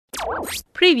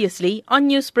Previously on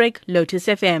Newsbreak, Lotus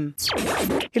FM.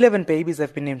 11 babies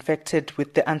have been infected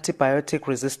with the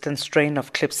antibiotic-resistant strain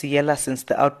of Klebsiella since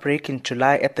the outbreak in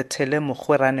July at the Tele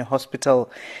Hospital.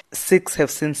 6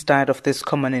 have since died of this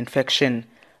common infection.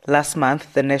 Last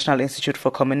month, the National Institute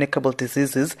for Communicable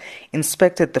Diseases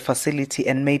inspected the facility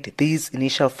and made these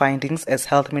initial findings, as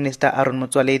Health Minister Aaron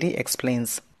Motsoaledi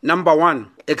explains. Number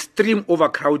 1, extreme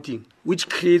overcrowding, which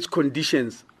creates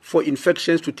conditions for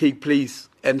infections to take place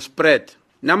and spread.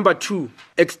 Number 2,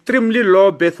 extremely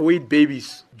low birth weight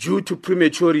babies due to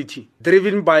prematurity,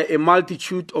 driven by a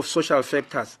multitude of social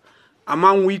factors,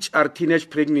 among which are teenage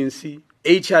pregnancy,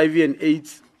 HIV and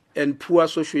AIDS, and poor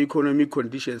socioeconomic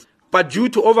conditions. But due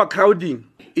to overcrowding,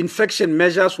 infection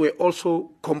measures were also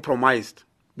compromised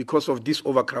because of this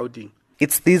overcrowding.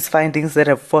 It's these findings that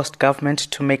have forced government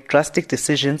to make drastic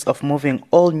decisions of moving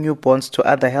all newborns to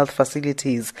other health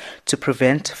facilities to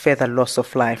prevent further loss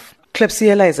of life.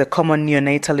 Klebsiella is a common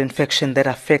neonatal infection that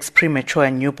affects premature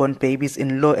and newborn babies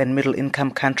in low and middle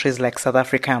income countries like South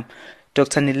Africa.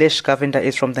 Dr. Nilesh Govinda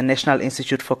is from the National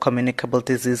Institute for Communicable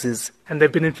Diseases. And they've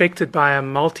been infected by a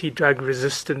multi-drug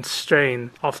resistant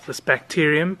strain of this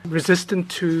bacterium,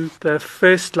 resistant to the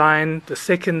first line, the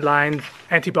second line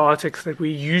antibiotics that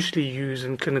we usually use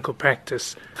in clinical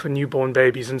practice for newborn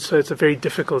babies. And so it's a very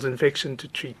difficult infection to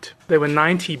treat. There were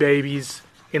 90 babies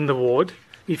in the ward.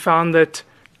 We found that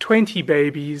 20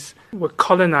 babies were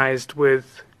colonized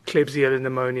with Klebsiella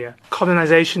pneumonia.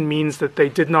 Colonization means that they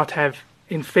did not have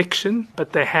infection,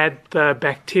 but they had the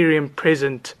bacterium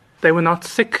present. They were not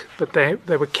sick, but they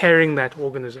were carrying that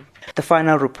organism. The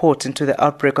final report into the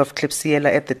outbreak of Klebsiella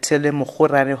at the Tele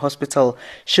Hospital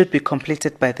should be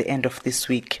completed by the end of this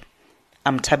week.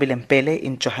 I'm Tabile Mpele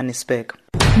in Johannesburg.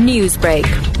 Newsbreak,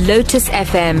 Lotus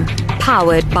FM,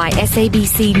 powered by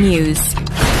SABC News.